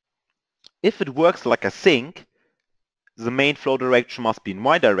 if it works like I think, the main flow direction must be in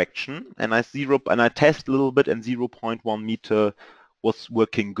y direction, and I test a little bit, and 0.1 meter was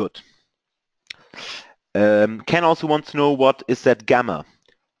working good. Ken also wants to know what is that gamma.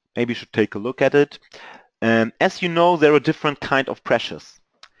 Maybe you should take a look at it. As you know, there are different kind of pressures.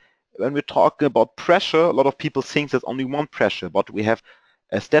 When we're talking about pressure, a lot of people think there's only one pressure, but we have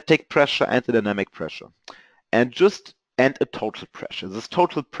a static pressure and a dynamic pressure, and a total pressure. This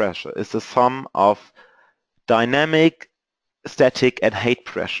total pressure is the sum of dynamic, static, and height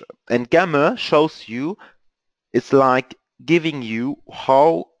pressure. And gamma shows you, it's like giving you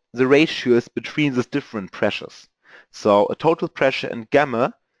how the ratio is between these different pressures. So a total pressure in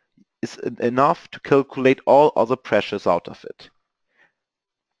gamma is enough to calculate all other pressures out of it.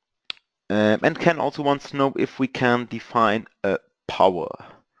 And Ken also wants to know if we can define a power.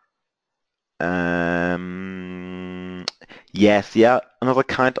 Yes, yeah, another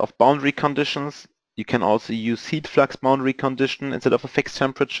kind of boundary conditions. You can also use heat flux boundary condition instead of a fixed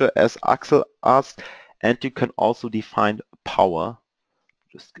temperature, as Axel asked, and you can also define power.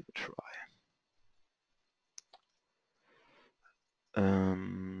 Just give it a try.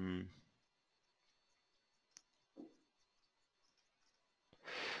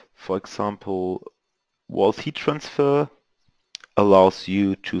 For example, Walls heat transfer allows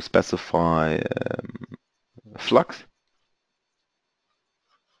you to specify flux.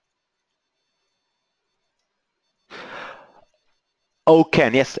 Oh,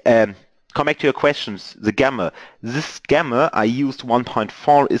 Ken, yes. Come back to your questions. The gamma. This gamma I used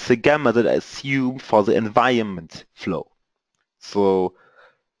 1.4 is the gamma that I assume for the environment flow. So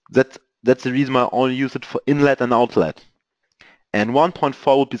that's the reason why I only use it for inlet and outlet. And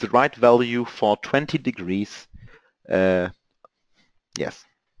 1.4 would be the right value for 20 degrees. Yes.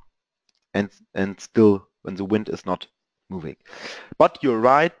 And still when the wind is not moving. But you're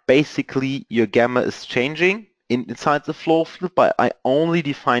right, basically your gamma is changing inside the flow field, but I only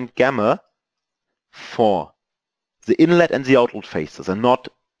defined gamma for the inlet and the outlet phases and not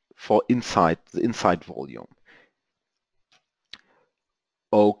for the inside volume.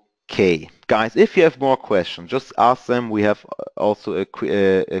 Okay, guys, if you have more questions, just ask them. We have also a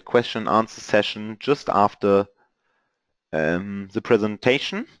question and answer session just after the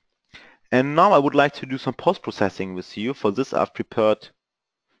presentation. And now I would like to do some post-processing with you. For this, I've prepared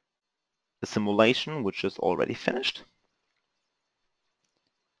a simulation which is already finished.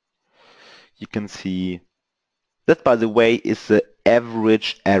 You can see that, by the way, is the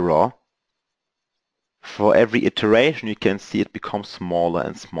average error. For every iteration, you can see it becomes smaller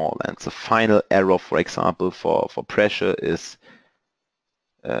and smaller. And the final error, for example, for pressure is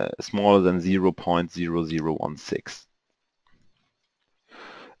smaller than 0.0016.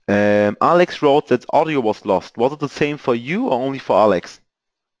 Alex wrote that audio was lost. Was it the same for you or only for Alex?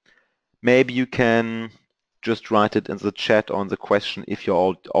 Maybe you can just write it in the chat on the question if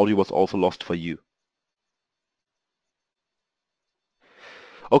your audio was also lost for you.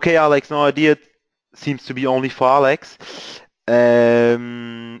 Okay, Alex, no idea. It seems to be only for Alex.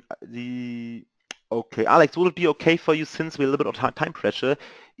 Okay, Alex, will it be okay for you, since we're a little bit on time pressure,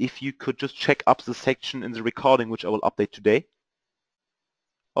 if you could just check up the section in the recording, which I will update today?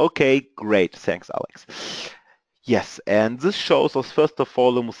 Okay, great. Thanks, Alex. Yes, and this shows us, first of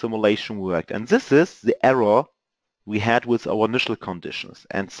all, the simulation worked. And this is the error we had with our initial conditions.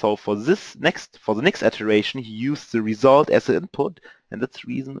 And so for the next iteration, he used the result as an input, and that's the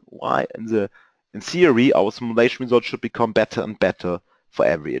reason why in theory our simulation result should become better and better for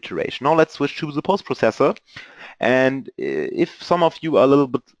every iteration. Now let's switch to the post-processor. And if some of you are a little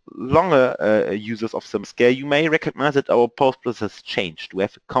bit longer users of SimScale, you may recognize that our post-processor changed. We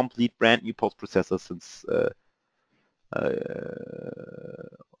have a complete brand new post-processor since the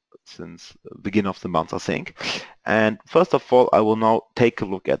beginning of the month, I think. And first of all, I will now take a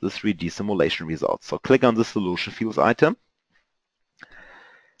look at the 3D simulation results. So click on the solution fields item.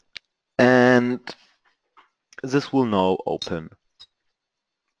 And this will now open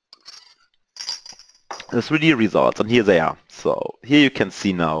the 3D results, and here they are. So here you can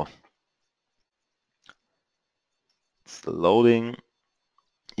see now, it's the loading.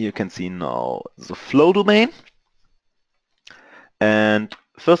 You can see now the flow domain. And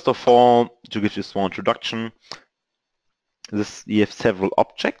first of all, to give you a small introduction, you have several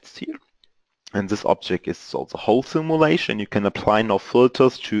objects here. And this object is also the whole simulation. You can apply now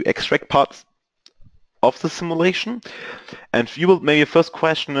filters to extract parts of the simulation. And maybe your first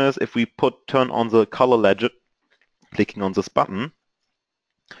question is, if we turn on the color legend, clicking on this button,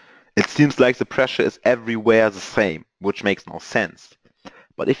 it seems like the pressure is everywhere the same, which makes no sense.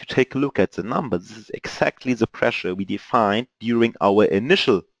 But if you take a look at the number, this is exactly the pressure we defined during our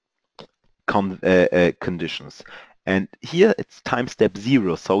initial conditions. And here it's time step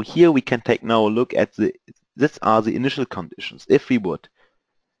 0. So here we can take now a look at these are the initial conditions. If we would,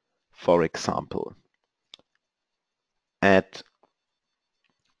 for example, add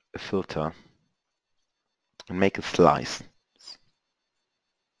a filter and make a slice.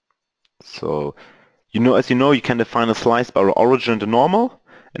 So, as you know, you can define a slice by origin to normal,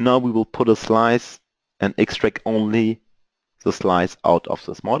 and now we will put a slice and extract only the slice out of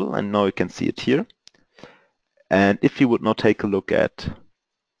this model, and now you can see it here. And if you would now take a look at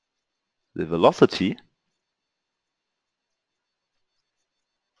the velocity,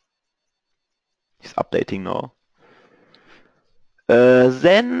 it's updating now,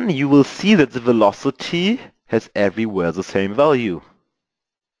 then you will see that the velocity has everywhere the same value.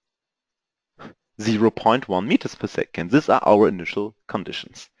 0.1 meters per second. These are our initial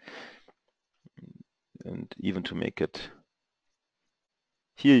conditions. And even to make it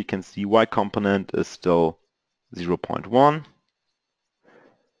here, you can see y component is still 0.1.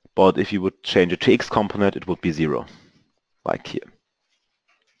 But if you would change it to x component, it would be 0, like here.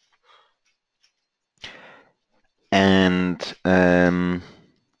 And then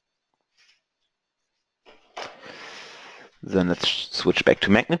let's switch back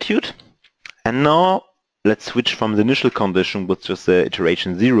to magnitude. And now let's switch from the initial condition with just the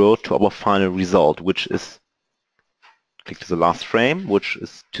iteration 0 to our final result, which is, click to the last frame, which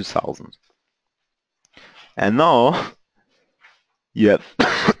is 2000. And now you have,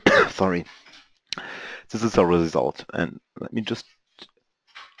 sorry, this is our result. And let me just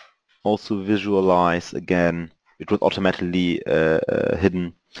also visualize again, it was automatically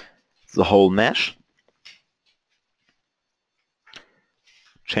hidden the whole mesh.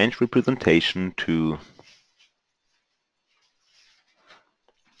 Change representation to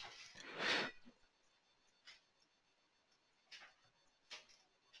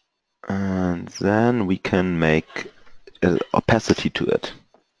and then we can make opacity to it.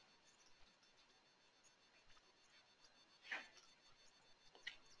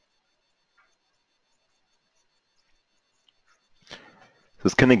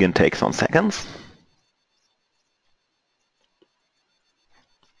 This can again take some seconds.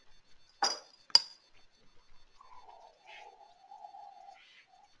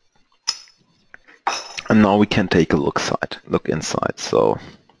 And now we can take a look inside. So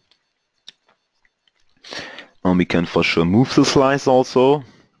now we can for sure move the slice also.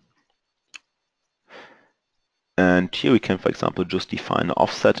 And here we can, for example, just define an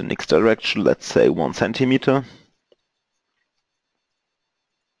offset in x direction, let's say 1 centimeter.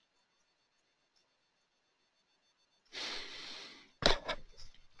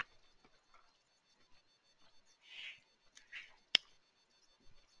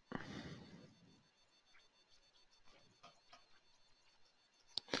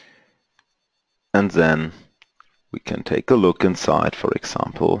 And then we can take a look inside, for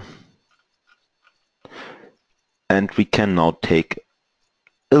example. And we can now take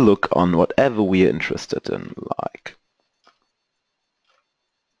a look on whatever we are interested in, like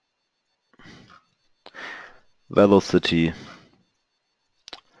velocity,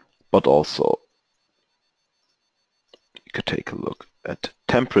 but also you could take a look at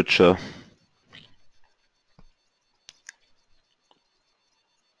temperature.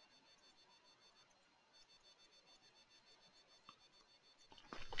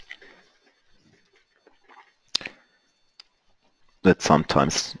 That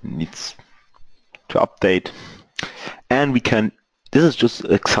sometimes needs to update. And we can, this is just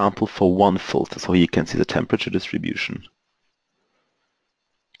an example for one filter, so here you can see the temperature distribution.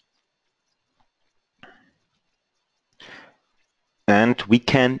 And we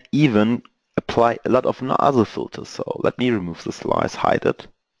can even apply a lot of other filters. So let me remove the slice, hide it.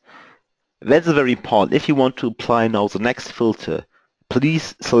 That's very important. If you want to apply now the next filter,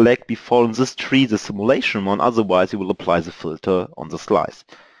 please select before in this tree the simulation one, otherwise you will apply the filter on the slice.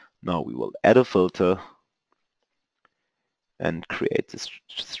 Now we will add a filter and create these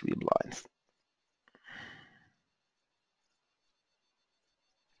streamlines.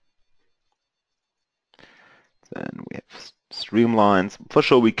 Then we have streamlines. For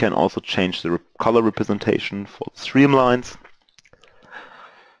sure we can also change the color representation for the streamlines.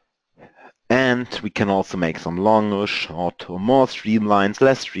 And we can also make some longer, short, or more streamlines,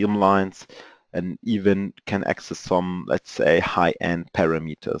 less streamlines, and even can access some, let's say, high-end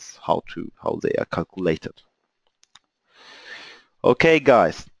parameters, how they are calculated. Okay,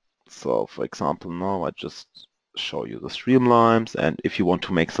 guys. So, for example, now I just show you the streamlines, and if you want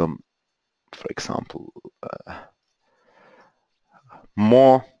to make some, for example,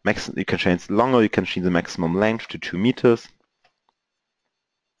 more, you can change it longer, you can change the maximum length to 2 meters.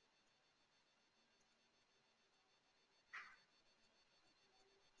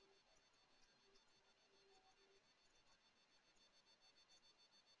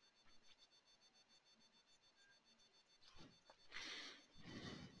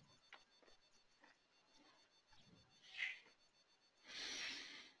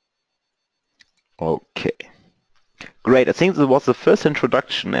 Okay. Great, I think this was the first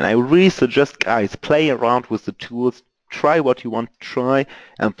introduction, and I really suggest, guys, play around with the tools, try what you want to try,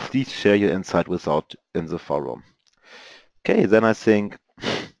 and please share your insight in the forum. Okay, then I think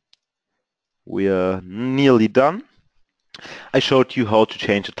we are nearly done. I showed you how to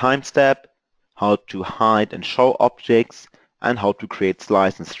change a time step, how to hide and show objects, and how to create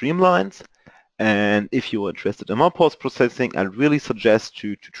slides and streamlines. And if you're interested in more post-processing, I really suggest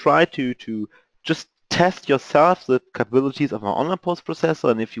to try to just test yourself the capabilities of our online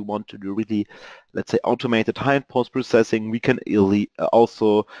post-processor. And if you want to do really, let's say, automated high-end post-processing, we can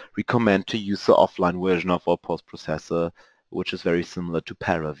also recommend to use the offline version of our post-processor, which is very similar to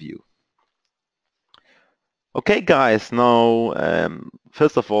ParaView. Okay, guys, now,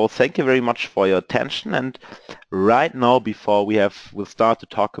 first of all, thank you very much for your attention. And right now, before we'll start to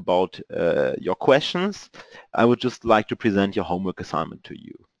talk about your questions, I would just like to present your homework assignment to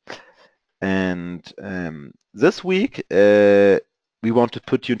you. And this week, we want to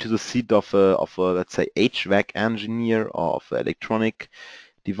put you into the seat of a, let's say, HVAC engineer or of electronic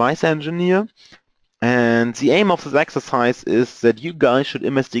device engineer. And the aim of this exercise is that you guys should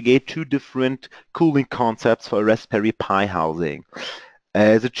investigate 2 different cooling concepts for a Raspberry Pi housing.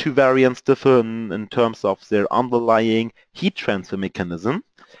 The 2 variants differ in terms of their underlying heat transfer mechanism.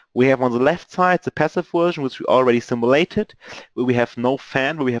 We have on the left side the passive version, which we already simulated, where we have no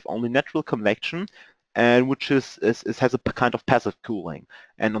fan, where we have only natural convection, and which has a kind of passive cooling.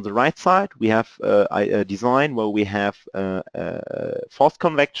 And on the right side, we have a design where we have forced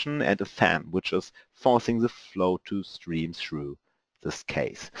convection and a fan, which is forcing the flow to stream through this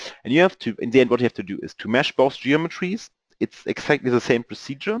case. And you have to, in the end, what you have to do is to mesh both geometries. It's exactly the same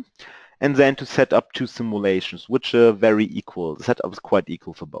procedure. And then to set up 2 simulations, which are very equal. The setup is quite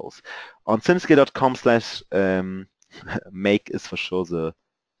equal for both. On simscale.com/make is for sure the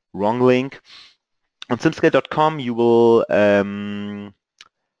wrong link. On simscale.com, you will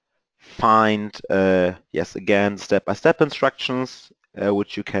find, yes, again, step-by-step instructions,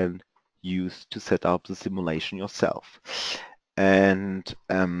 which you can use to set up the simulation yourself. And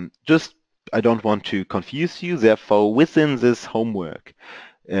I don't want to confuse you, therefore, within this homework,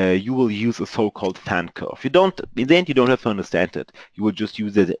 you will use a so-called fan curve. In the end, you don't have to understand it. You will just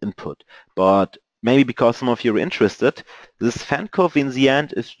use it as input. But maybe because some of you are interested, this fan curve in the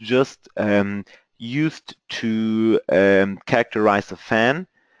end is just used to characterize a fan,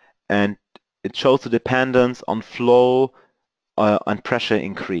 and it shows the dependence on flow and pressure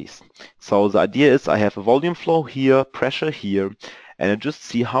increase. So the idea is I have a volume flow here, pressure here, and I just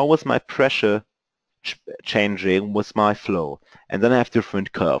see how is my pressure changing with my flow. And then I have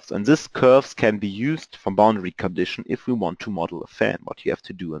different curves. And these curves can be used for boundary condition if we want to model a fan, what you have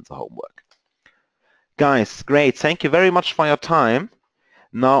to do in the homework. Guys, great. Thank you very much for your time.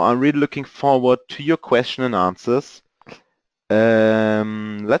 Now I'm really looking forward to your question and answers.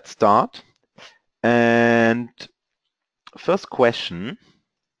 Let's start. And first question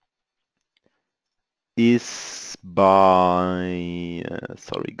is by,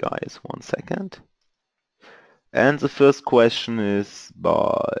 sorry guys, 1 second. And the first question is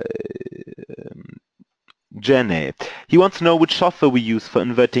by Jenny. He wants to know which software we use for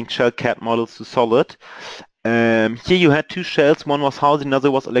inverting shell CAD models to solid. Here you had 2 shells, one was housing, another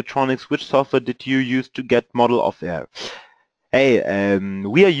was electronics. Which software did you use to get model of air? Hey,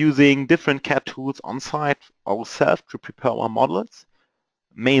 we are using different CAD tools on site ourselves to prepare our models,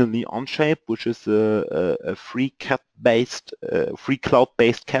 mainly Onshape, which is a free CAD-based, free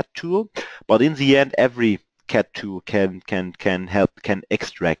cloud-based CAD tool. But in the end, every CAD tool can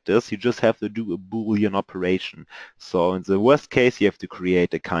extract this. You just have to do a Boolean operation. So in the worst case, you have to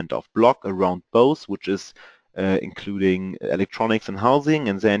create a kind of block around both, which is including electronics and housing,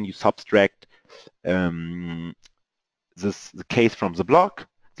 and then you subtract the case from the block,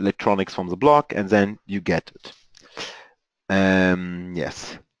 the electronics from the block, and then you get it.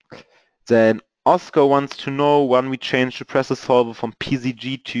 Yes. Then Oscar wants to know when we change the pressure solver from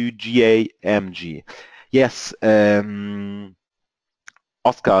PCG to GAMG. Yes,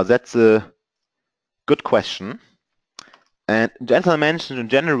 Oscar, that's a good question. And as I mentioned in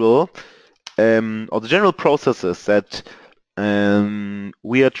general, or the general process is that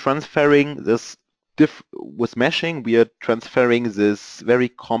we are transferring this with meshing, we are transferring this very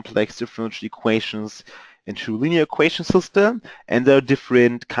complex differential equations into linear equation system, and there are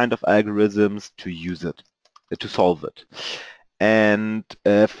different kind of algorithms to use it, to solve it. And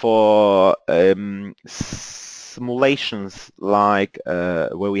for simulations like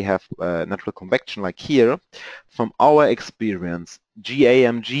where we have natural convection like here, from our experience,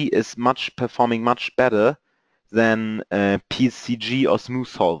 GAMG is performing much better than PCG or smooth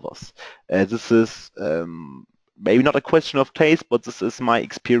solvers. This is maybe not a question of taste, but this is my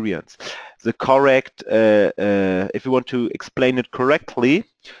experience. The correct, if you want to explain it correctly,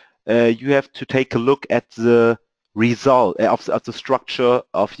 you have to take a look at the result of the structure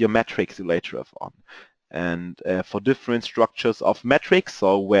of your matrix you later have on. And for different structures of matrix,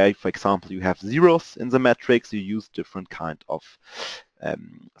 so where, for example, you have zeros in the matrix, you use different kind of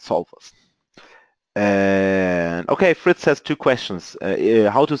solvers. And okay, Fritz has two questions.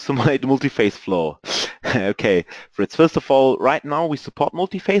 How to simulate multi-phase flow? Okay, Fritz, first of all, right now we support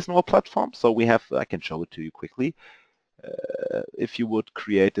multi-phase in our platform, so we have, I can show it to you quickly. If you would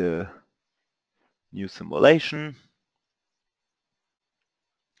create a new simulation,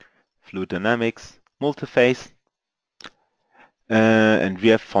 fluid dynamics, multi-phase, and we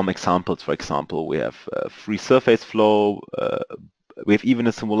have some examples. For example, we have free surface flow, we have even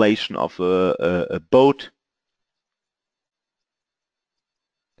a simulation of a boat,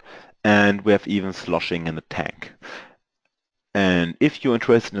 and we have even sloshing in a tank. And if you're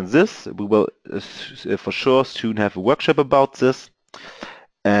interested in this, we will for sure soon have a workshop about this.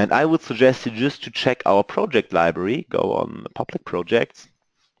 And I would suggest you just to check our project library, go on public projects.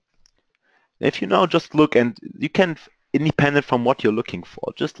 If you now just look, and you can, independent from what you're looking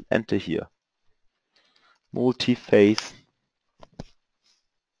for, just enter here. Multi-phase.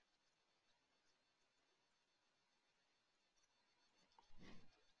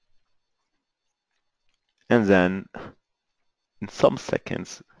 And then in some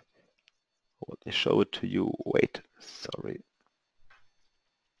seconds, let me show it to you. Wait, sorry.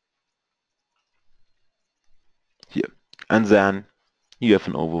 Here. And then you have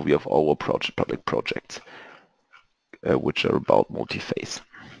an overview of our public projects, which are about multi-phase.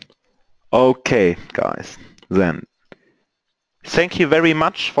 Okay, guys, then. Thank you very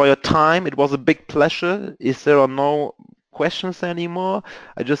much for your time. It was a big pleasure. If there are no questions anymore,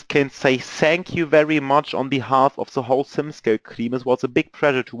 I just can say thank you very much on behalf of the whole SimScale team. It was a big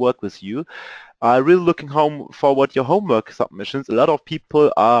pleasure to work with you. I'm really looking forward your homework submissions. A lot of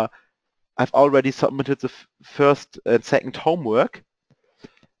people I've already submitted the first and second homework.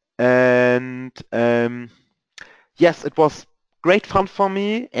 And yes, it was great fun for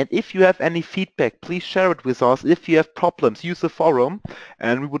me. And if you have any feedback, please share it with us. If you have problems, use the forum.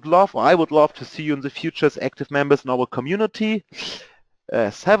 And I would love to see you in the future as active members in our community.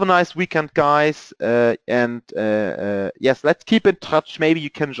 Have a nice weekend, guys. Yes, let's keep in touch. Maybe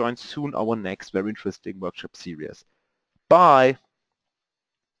you can join soon our next very interesting workshop series. Bye.